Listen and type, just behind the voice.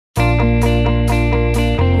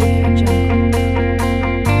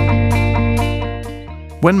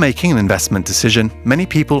When making an investment decision, many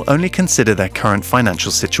people only consider their current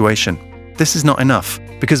financial situation. This is not enough,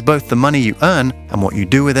 because both the money you earn and what you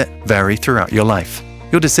do with it vary throughout your life.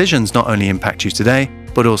 Your decisions not only impact you today,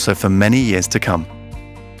 but also for many years to come.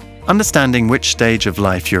 Understanding which stage of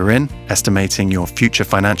life you're in, estimating your future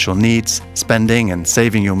financial needs, spending and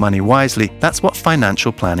saving your money wisely, that's what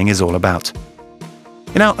financial planning is all about.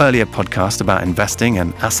 In our earlier podcast about investing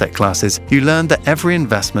and asset classes, you learned that every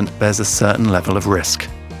investment bears a certain level of risk.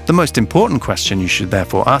 The most important question you should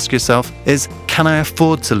therefore ask yourself is, can I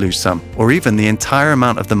afford to lose some, or even the entire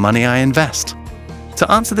amount of the money I invest?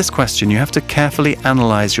 To answer this question, you have to carefully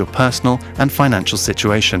analyze your personal and financial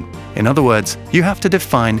situation. In other words, you have to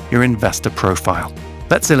define your investor profile.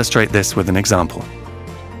 Let's illustrate this with an example.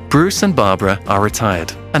 Bruce and Barbara are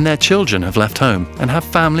retired, and their children have left home and have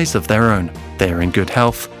families of their own. They are in good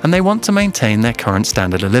health, and they want to maintain their current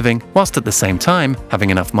standard of living, whilst at the same time having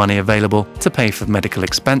enough money available to pay for medical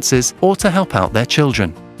expenses or to help out their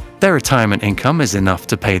children. Their retirement income is enough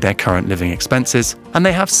to pay their current living expenses, and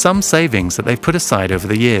they have some savings that they've put aside over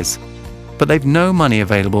the years. But they've no money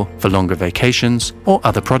available for longer vacations or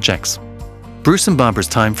other projects. Bruce and Barbara's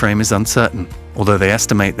time frame is uncertain, although they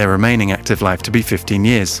estimate their remaining active life to be 15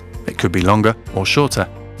 years. It could be longer or shorter,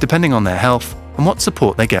 depending on their health and what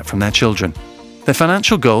support they get from their children. Their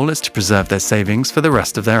financial goal is to preserve their savings for the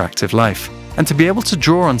rest of their active life, and to be able to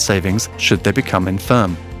draw on savings should they become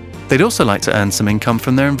infirm. They'd also like to earn some income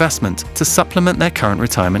from their investment to supplement their current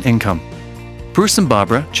retirement income. Bruce and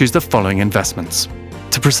Barbara choose the following investments.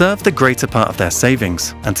 To preserve the greater part of their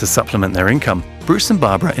savings and to supplement their income, Bruce and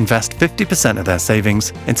Barbara invest 50% of their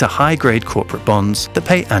savings into high-grade corporate bonds that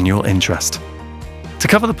pay annual interest. To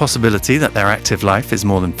cover the possibility that their active life is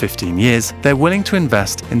more than 15 years, they're willing to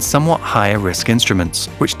invest in somewhat higher risk instruments,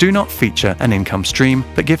 which do not feature an income stream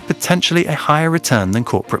but give potentially a higher return than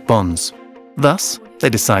corporate bonds. Thus, they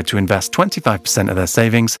decide to invest 25% of their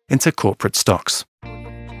savings into corporate stocks.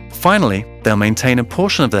 Finally, they'll maintain a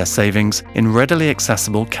portion of their savings in readily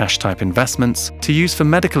accessible cash-type investments to use for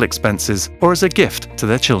medical expenses or as a gift to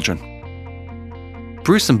their children.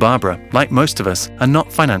 Bruce and Barbara, like most of us, are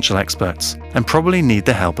not financial experts and probably need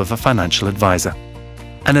the help of a financial advisor.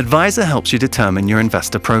 An advisor helps you determine your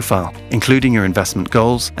investor profile, including your investment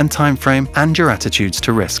goals and time frame and your attitudes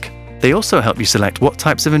to risk. They also help you select what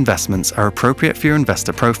types of investments are appropriate for your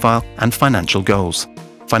investor profile and financial goals.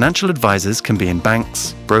 Financial advisors can be in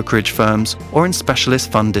banks, brokerage firms, or in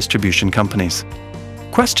specialist fund distribution companies.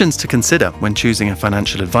 Questions to consider when choosing a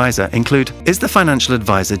financial advisor include, is the financial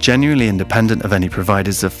advisor genuinely independent of any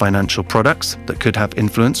providers of financial products that could have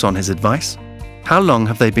influence on his advice? How long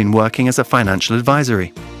have they been working as a financial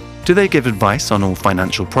advisory? Do they give advice on all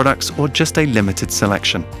financial products or just a limited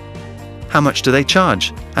selection? How much do they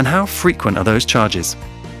charge, and how frequent are those charges?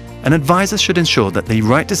 An advisor should ensure that the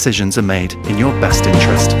right decisions are made in your best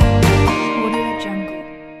interest.